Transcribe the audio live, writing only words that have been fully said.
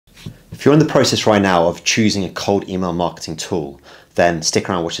If you're in the process right now of choosing a cold email marketing tool, then stick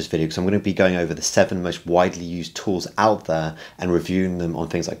around and watch this video because I'm going to be going over the 7 most widely used tools out there and reviewing them on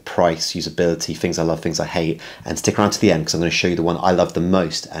things like price, usability, things I love, things I hate, and stick around to the end because I'm going to show you the one I love the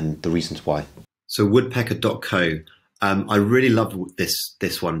most and the reasons why. So woodpecker.co, I really love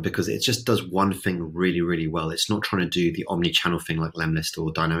this one because it just does one thing really well. It's not trying to do the omni-channel thing like Lemlist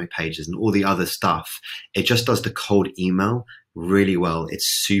or dynamic pages and all the other stuff. It just does the cold email really well.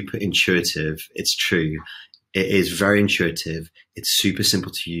 It's super intuitive. It's true. It is very intuitive. It's super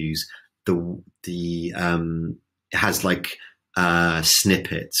simple to use. It has like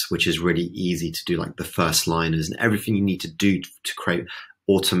snippets, which is really easy to do, like the first liners and everything you need to do to create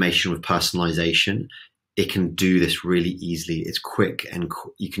automation with personalization. It can do this really easily. It's quick and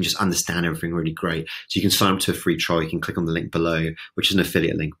you can just understand everything really great. So you can sign up to a free trial. You can click on the link below, which is an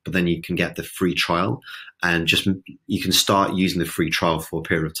affiliate link, but then you can get the free trial and you can start using the free trial for a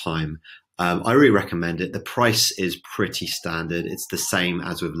period of time. I really recommend it. The price is pretty standard. It's the same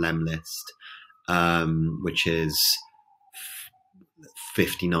as with Lemlist, which is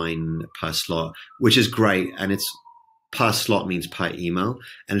 $59 per slot, which is great. And it's per slot means per email.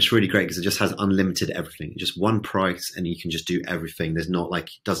 And it's really great because it just has unlimited everything. Just one price and you can just do everything. There's not like,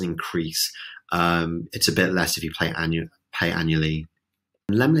 it doesn't increase. It's a bit less if you pay annually.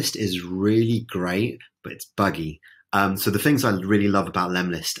 Lemlist is really great, but it's buggy. So the things I really love about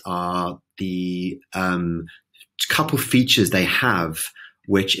Lemlist are the couple features they have,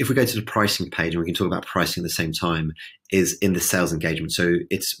 which if we go to the pricing page, and we can talk about pricing at the same time, is in the sales engagement. So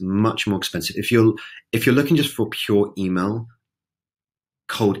it's much more expensive. If you're looking just for pure email,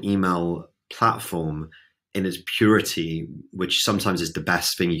 cold email platform in its purity, which sometimes is the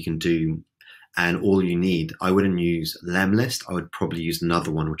best thing you can do and all you need, I wouldn't use Lemlist. I would probably use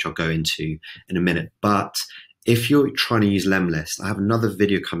another one, which I'll go into in a minute. But if you're trying to use Lemlist, I have another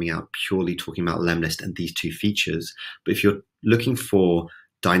video coming out purely talking about Lemlist and these two features. But if you're looking for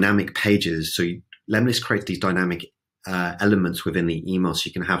dynamic pages, so Lemlist creates these dynamic elements within the email, so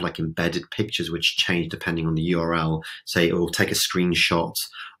you can have like embedded pictures which change depending on the URL. Say it will take a screenshot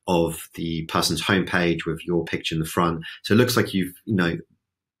of the person's homepage with your picture in the front, so it looks like you've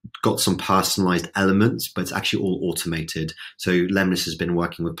got some personalized elements, but it's actually all automated. So Lemlist has been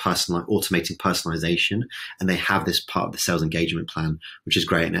working with automating personalization, and they have this part of the sales engagement plan, which is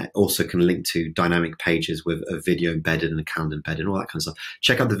great. And it also can link to dynamic pages with a video embedded and a calendar embedded and all that kind of stuff.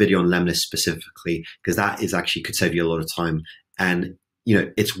 Check out the video on Lemlist specifically, because that is actually could save you a lot of time. And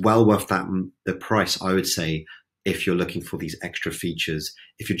it's well worth the price, I would say, if you're looking for these extra features.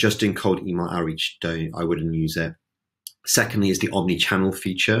 If you're just doing cold email outreach, I wouldn't use it. Secondly is the omni-channel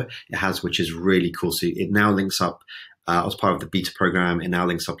feature it has, which is really cool. So it now links up, as part of the beta program, it now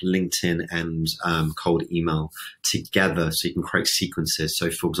links up LinkedIn and cold email together, so you can create sequences.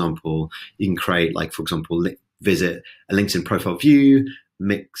 So for example, you can create, like, for example, visit a LinkedIn profile view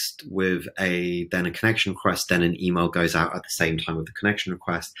mixed with then a connection request, then an email goes out at the same time with the connection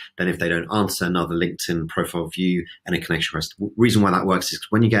request. Then if they don't answer, another LinkedIn profile view and a connection request. The reason why that works is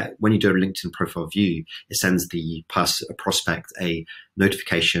when you do a LinkedIn profile view, it sends a prospect a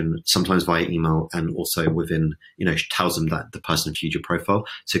notification, sometimes via email, and also within, tells them that the person viewed your profile.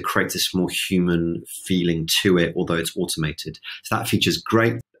 So it creates this more human feeling to it, although it's automated. So that feature is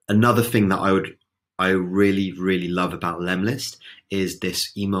great. Another thing that I really love about Lemlist is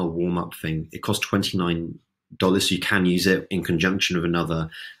this email warm-up thing. It costs $29, so you can use it in conjunction with another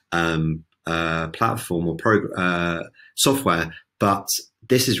platform or software. But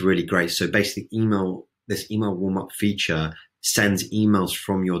this is really great. So basically, this email warm-up feature sends emails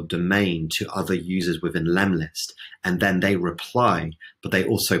from your domain to other users within Lemlist, and then they reply, but they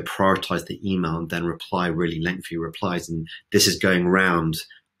also prioritize the email and then reply really lengthy replies. And this is going around.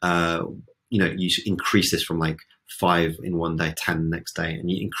 You increase this from like 5 in one day, 10 the next day, and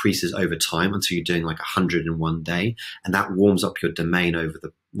it increases over time until you're doing like 100 in one day. And that warms up your domain over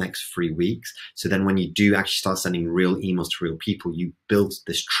the next 3 weeks. So then when you do actually start sending real emails to real people, you build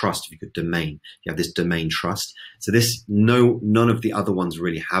this trust with your domain. You have this domain trust. So none of the other ones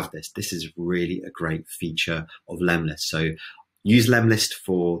really have this. This is really a great feature of Lemlist. So use Lemlist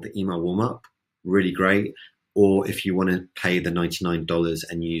for the email warm up, really great. Or if you want to pay the $99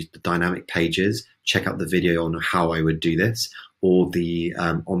 and use the dynamic pages, check out the video on how I would do this, or the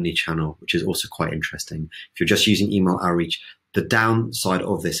omni-channel, which is also quite interesting. If you're just using email outreach, the downside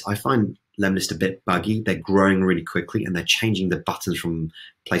of this, I find Lemlist a bit buggy. They're growing really quickly and they're changing the buttons from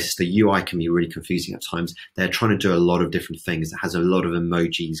places. The UI can be really confusing at times. They're trying to do a lot of different things. It has a lot of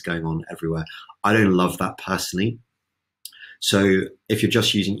emojis going on everywhere. I don't love that personally. So if you're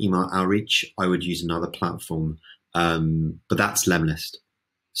just using email outreach, I would use another platform, but that's Lemlist.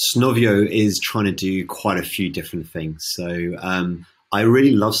 Snovio is trying to do quite a few different things. So I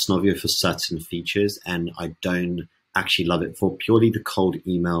really love Snovio for certain features, and I don't actually love it for purely the cold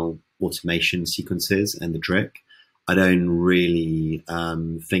email automation sequences and the drip. I don't really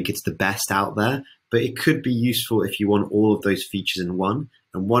think it's the best out there, but it could be useful if you want all of those features in one.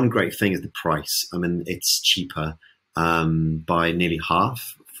 And one great thing is the price. I mean, it's cheaper by nearly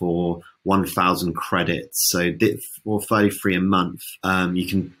half for 1,000 credits. So for 33 a month, you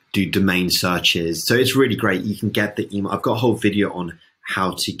can do domain searches. So it's really great. You can get the email. I've got a whole video on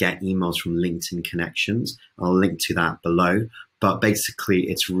how to get emails from LinkedIn connections. I'll link to that below. But basically,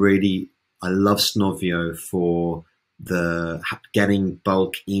 it's really, I love Snovio for the getting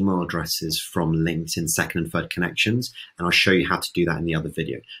bulk email addresses from LinkedIn second and third connections. And I'll show you how to do that in the other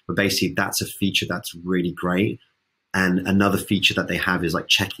video. But basically, that's a feature that's really great. And another feature that they have is like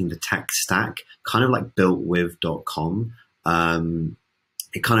checking the tech stack, kind of like builtwith.com.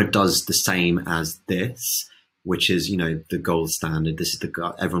 It kind of does the same as this, which is, you know, the gold standard. This is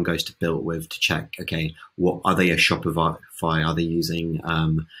the everyone goes to BuiltWith to check, okay, what are they a Shopify? Are they using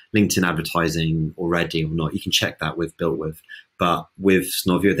LinkedIn advertising already or not? You can check that with BuiltWith. But with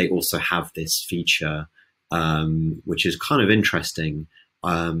Snovio, they also have this feature, which is kind of interesting.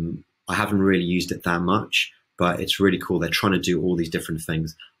 I haven't really used it that much, but it's really cool. They're trying to do all these different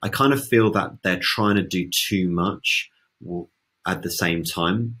things. I kind of feel that they're trying to do too much at the same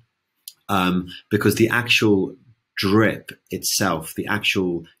time, because the actual drip itself, the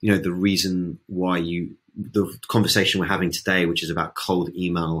actual, you know, the reason why the conversation we're having today, which is about cold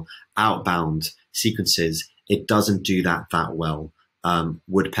email outbound sequences, it doesn't do that well.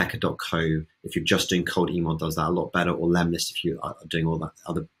 Woodpecker.co, if you're just doing cold email, does that a lot better, or Lemlist if you are doing all that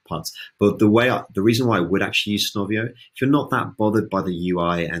other parts. But the reason why I would actually use Snovio, if you're not that bothered by the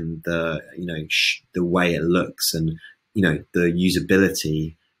UI and the, you know, the way it looks and, you know, the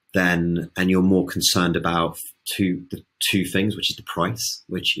usability, then, and you're more concerned about the two things, which is the price,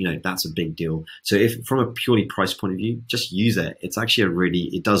 which, you know, that's a big deal. So if from a purely price point of view, just use it. It's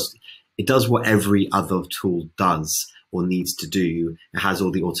actually it does what every other tool does or needs to do. It has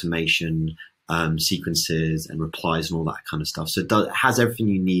all the automation, sequences and replies and all that kind of stuff. So it has everything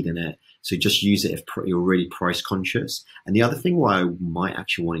you need in it. So just use it if you're really price conscious. And the other thing why I might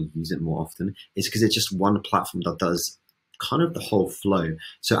actually want to use it more often is because it's just one platform that does kind of the whole flow.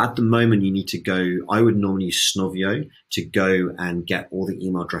 So at the moment you need to go, I would normally use Snovio to go and get all the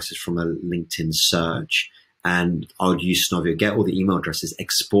email addresses from a LinkedIn search. And I would use Snovio, get all the email addresses,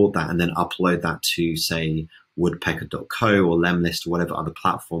 export that, and then upload that to, say, Woodpecker.co or Lemlist or whatever other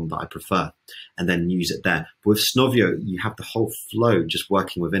platform that I prefer, and then use it there. But with Snovio, you have the whole flow just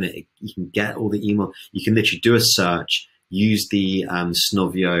working within it. You can get all the email. You can literally do a search, use the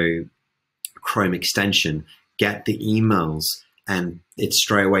Snovio Chrome extension, get the emails, and it's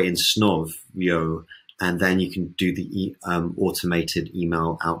straight away in Snovio. And then you can do the automated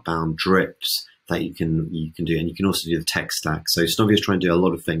email outbound drips that you can do, and you can also do the tech stack. So Snovio is trying to do a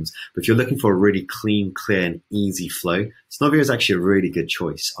lot of things, but if you're looking for a really clean, clear, and easy flow, Snovio is actually a really good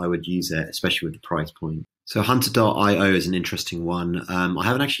choice. I would use it, especially with the price point. So Hunter.io is an interesting one. I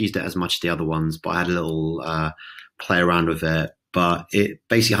haven't actually used it as much as the other ones, but I had a little play around with it. But it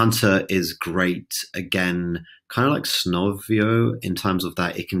basically, Hunter is great, again, kind of like Snovio in terms of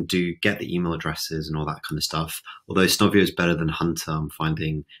that it can get the email addresses and all that kind of stuff. Although Snovio is better than Hunter, I'm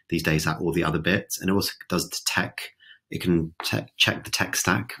finding these days, at all the other bits. And it also does the tech. It can check the tech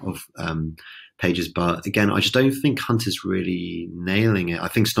stack of pages. But again, I just don't think Hunter's really nailing it. I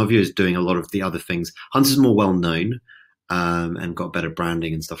think Snovio is doing a lot of the other things. Hunter's more well known. And got better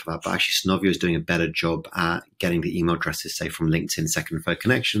branding and stuff like that. But actually, Snovio is doing a better job at getting the email addresses, say, from LinkedIn second and third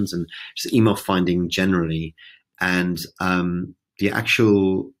connections, and just email finding generally. And the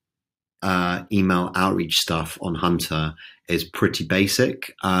actual email outreach stuff on Hunter is pretty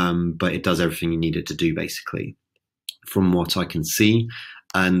basic, but it does everything you need it to do, basically, from what I can see.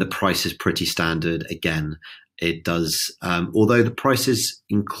 And the price is pretty standard. Again, it does, although the prices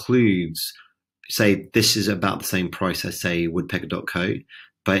includes, say, this is about the same price as, say, Woodpecker.co,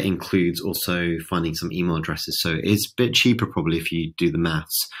 but it includes also finding some email addresses. So it's a bit cheaper probably if you do the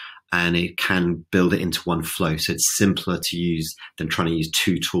maths, and it can build it into one flow. So it's simpler to use than trying to use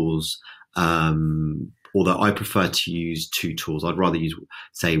two tools. Although I prefer to use two tools. I'd rather use,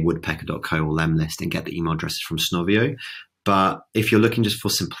 say, Woodpecker.co or Lemlist and get the email addresses from Snovio. But if you're looking just for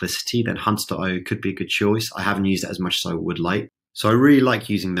simplicity, then Hunter.io could be a good choice. I haven't used it as much as I would like. So I really like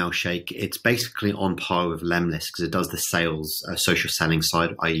using Mailshake. It's basically on par with Lemlist because it does the sales, social selling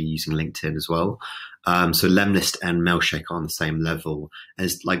side, i.e. using LinkedIn as well. So Lemlist and Mailshake are on the same level. And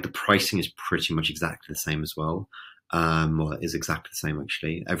it's like the pricing is pretty much exactly the same as well. Well, it is exactly the same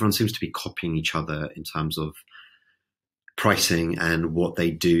actually. Everyone seems to be copying each other in terms of pricing and what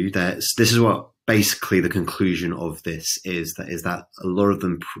they do. This is what basically the conclusion of this is that a lot of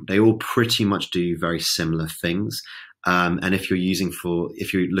them, they all pretty much do very similar things. And if you're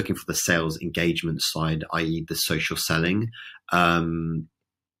looking for the sales engagement side, i.e. the social selling, then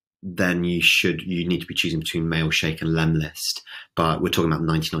you need to be choosing between Mailshake and Lemlist. But we're talking about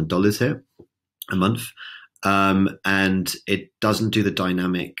 $99 here a month. And it doesn't do the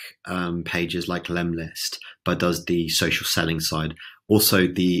dynamic pages like Lemlist, but does the social selling side. Also,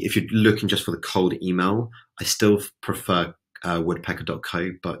 if you're looking just for the cold email, I still prefer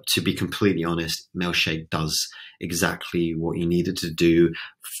woodpecker.co, but to be completely honest, Mailshake does exactly what you need it to do.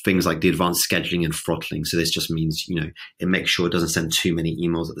 Things like the advanced scheduling and throttling. So this just means, it makes sure it doesn't send too many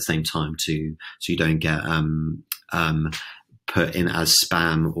emails at the same time so you don't get put in as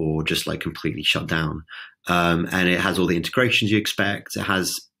spam or just like completely shut down. And it has all the integrations you expect. It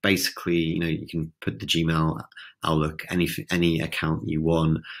has basically, you can put the Gmail, Outlook, any account you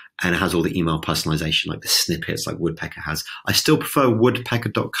want, and it has all the email personalization, like the snippets, like Woodpecker has. I still prefer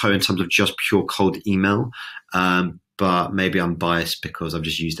woodpecker.co in terms of just pure cold email, but maybe I'm biased because I've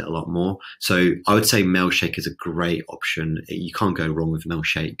just used it a lot more. So I would say Mailshake is a great option. You can't go wrong with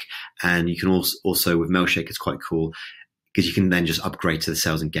Mailshake, and you can also with Mailshake, it's quite cool, because you can then just upgrade to the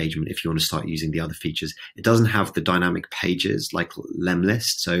sales engagement if you want to start using the other features. It doesn't have the dynamic pages like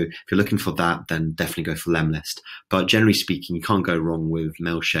Lemlist. So if you're looking for that, then definitely go for Lemlist. But generally speaking, you can't go wrong with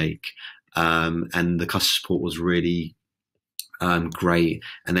Mailshake. And the customer support was really great.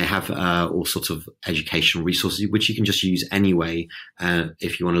 And they have all sorts of educational resources, which you can just use anyway.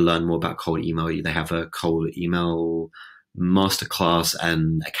 If you want to learn more about cold email, they have a cold email masterclass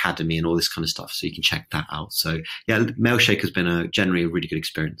and academy and all this kind of stuff, so you can check that out. So yeah, Mailshake has been generally a really good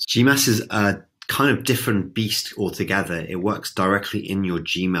experience. Gmass is a kind of different beast altogether. It works directly in your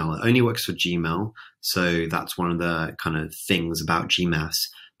Gmail. It only works for Gmail, so that's one of the kind of things about Gmass.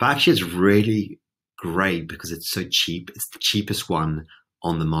 But actually it's really great because it's so cheap. It's the cheapest one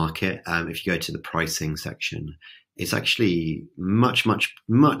on the market. If you go to the pricing section, it's actually much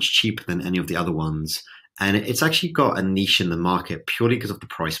cheaper than any of the other ones. And it's actually got a niche in the market purely because of the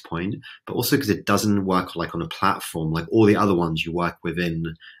price point, but also because it doesn't work like on a platform like all the other ones. You work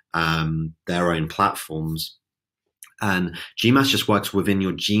within their own platforms. And Gmass just works within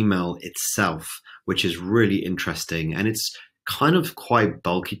your Gmail itself, which is really interesting. And it's kind of quite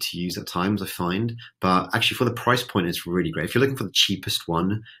bulky to use at times, I find, but actually for the price point, it's really great. If you're looking for the cheapest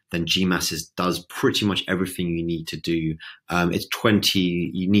one, then Gmass does pretty much everything you need to do. It's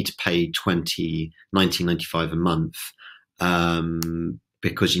you need to pay $19.95 a month,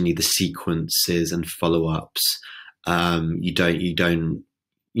 because you need the sequences and follow-ups. There's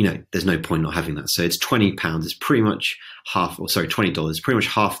no point not having that. So it's £20. It's pretty much $20, pretty much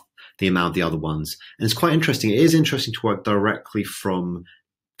half the amount of the other ones. And it's quite interesting. It is interesting to work directly from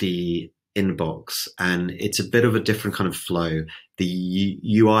the inbox, and it's a bit of a different kind of flow. The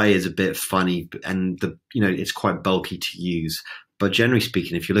UI is a bit funny, and it's quite bulky to use. But generally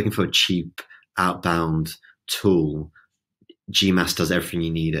speaking, if you're looking for a cheap outbound tool, Gmass does everything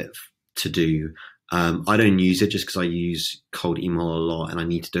you need it to do. I don't use it just because I use cold email a lot and I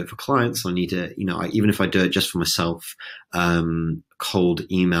need to do it for clients. I need to, even if I do it just for myself, cold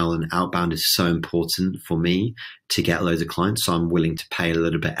email and outbound is so important for me to get loads of clients. So I'm willing to pay a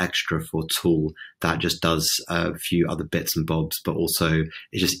little bit extra for a tool that just does a few other bits and bobs, but also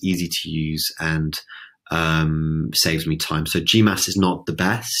it's just easy to use and saves me time. So Gmass is not the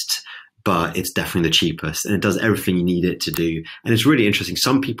best, but it's definitely the cheapest, and it does everything you need it to do. And it's really interesting.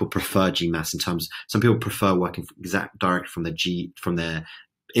 Some people prefer Gmass some people prefer working direct from their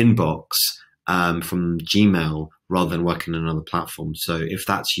inbox, from Gmail, rather than working on another platform. So if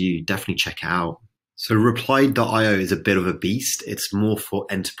that's you, definitely check it out. So Reply.io is a bit of a beast. It's more for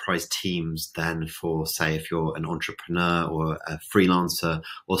enterprise teams than for, say, if you're an entrepreneur or a freelancer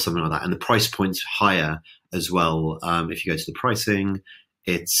or something like that. And the price point's higher as well. If you go to the pricing,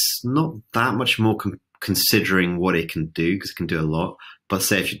 it's not that much more considering what it can do, because it can do a lot. But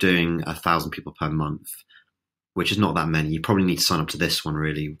say if you're doing 1,000 people per month, which is not that many, you probably need to sign up to this one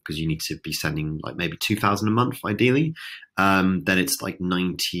really, because you need to be sending like maybe 2,000 a month ideally. Then it's like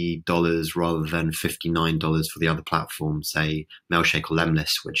 $90 rather than $59 for the other platform, say Mailshake or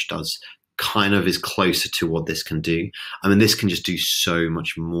Lemlist, which is closer to what this can do. I mean, this can just do so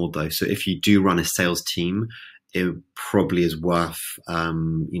much more though. So if you do run a sales team, it probably is worth,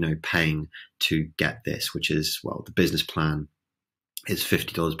 paying to get this, which is, well, the business plan is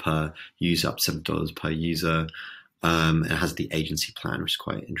 $50 per user, up $7 per user. It has the agency plan, which is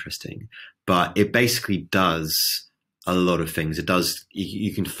quite interesting. But it basically does a lot of things. It does.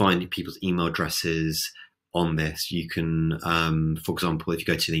 You can find people's email addresses on this. You can, for example, if you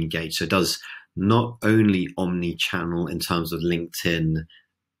go to the engage, so it does not only omni-channel in terms of LinkedIn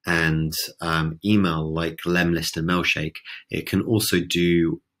and email like Lemlist and Mailshake. It can also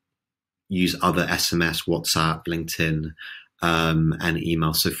use other SMS, WhatsApp, LinkedIn, and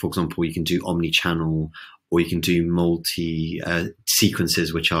email. So, for example, you can do omni-channel, or you can do multi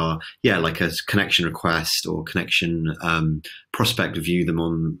sequences, which are like a connection request or connection prospect. View them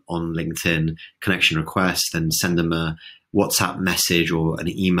on LinkedIn, connection request, then send them a WhatsApp message or an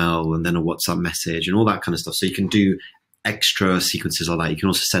email, and then a WhatsApp message, and all that kind of stuff. So you can do extra sequences like that. You can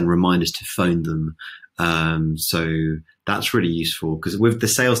also send reminders to phone them. So that's really useful, because with the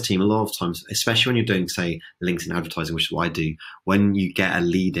sales team, a lot of times, especially when you're doing, say, LinkedIn advertising, which is what I do, when you get a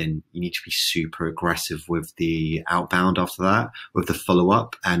lead in, you need to be super aggressive with the outbound after that, with the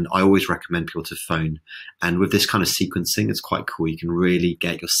follow-up. And I always recommend people to phone. And with this kind of sequencing, it's quite cool. You can really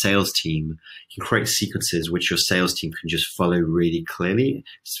get your sales team, you can create sequences which your sales team can just follow really clearly.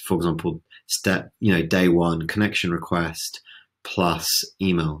 For example, day one, connection request plus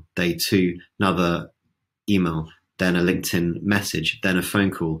email. Day two, another email, then a LinkedIn message, then a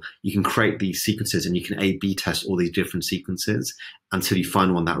phone call. You can create these sequences, and you can A/B test all these different sequences until you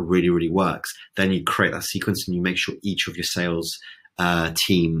find one that really, really works. Then you create that sequence, and you make sure each of your sales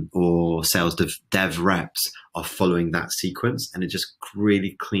team or sales dev reps are following that sequence, and it just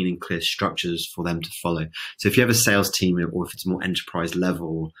really clean and clear structures for them to follow. So if you have a sales team, or if it's more enterprise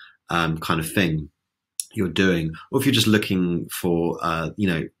level kind of thing you're doing, or if you're just looking for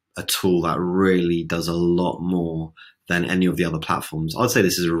a tool that really does a lot more than any of the other platforms, I'd say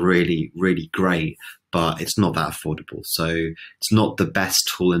this is really, really great, but it's not that affordable. So it's not the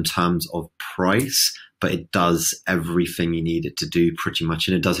best tool in terms of price, but it does everything you need it to do pretty much,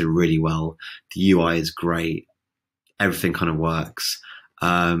 and it does it really well. The UI is great. Everything kind of works.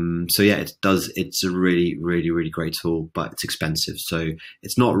 So yeah, it's a really, really, really great tool, but it's expensive. So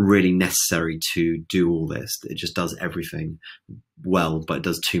it's not really necessary to do all this. It just does everything well, but it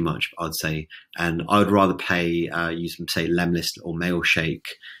does too much, I'd say. And I would rather use, say, Lemlist or Mailshake,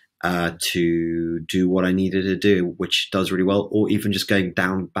 to do what I needed to do, which does really well, or even just going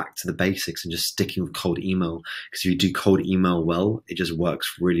down back to the basics and just sticking with cold email. Because if you do cold email well, it just works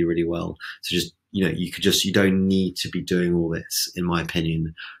really, really well. So just, you don't need to be doing all this, in my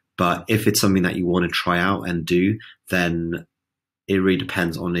opinion. But if it's something that you want to try out and do, then it really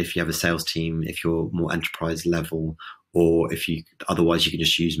depends on if you have a sales team, if you're more enterprise level, or otherwise you can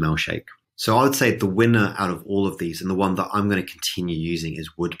just use Mailshake. So I would say the winner out of all of these, and the one that I'm going to continue using,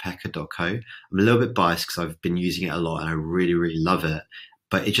 is Woodpecker.co. I'm a little bit biased because I've been using it a lot and I really, really love it.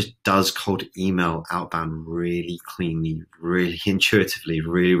 But it just does cold email outbound really cleanly, really intuitively,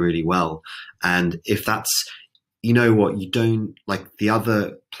 really, really well. And if that's, you don't, like, the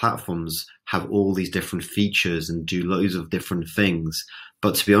other platforms have all these different features and do loads of different things.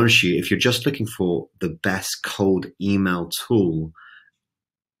 But to be honest with you, if you're just looking for the best cold email tool,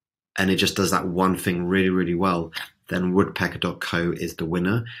 and it just does that one thing really, really well, then Woodpecker.co is the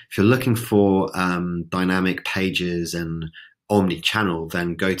winner. If you're looking for dynamic pages and omni-channel,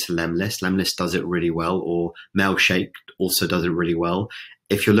 then go to Lemlist. Lemlist does it really well, or Mailshake also does it really well.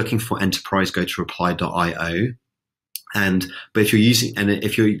 If you're looking for enterprise, go to reply.io. But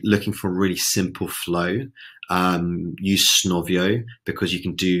if you're looking for a really simple flow, use Snovio, because you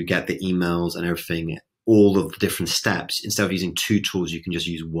can get the emails and everything, all of the different steps. Instead of using two tools, you can just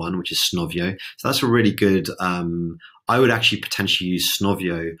use one, which is Snovio. So that's a really good, I would actually potentially use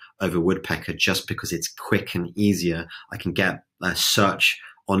Snovio over Woodpecker, just because it's quick and easier. I can get a search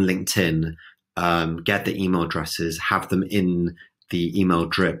on LinkedIn, get the email addresses, have them in the email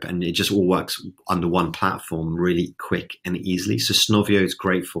drip, and it just all works under one platform really quick and easily. So Snovio is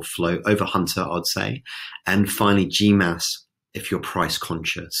great for flow over Hunter, I'd say. And finally, Gmass, if you're price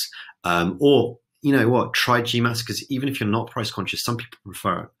conscious, or try Gmass, because even if you're not price conscious, some people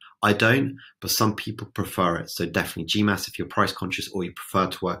prefer it. I don't, but some people prefer it. So definitely Gmass if you're price conscious or you prefer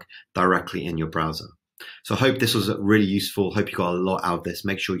to work directly in your browser. So I hope this was really useful. Hope you got a lot out of this.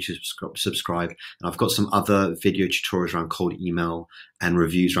 Make sure you subscribe. And I've got some other video tutorials around cold email and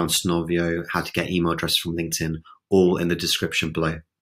reviews around Snovio, how to get email addresses from LinkedIn, all in the description below.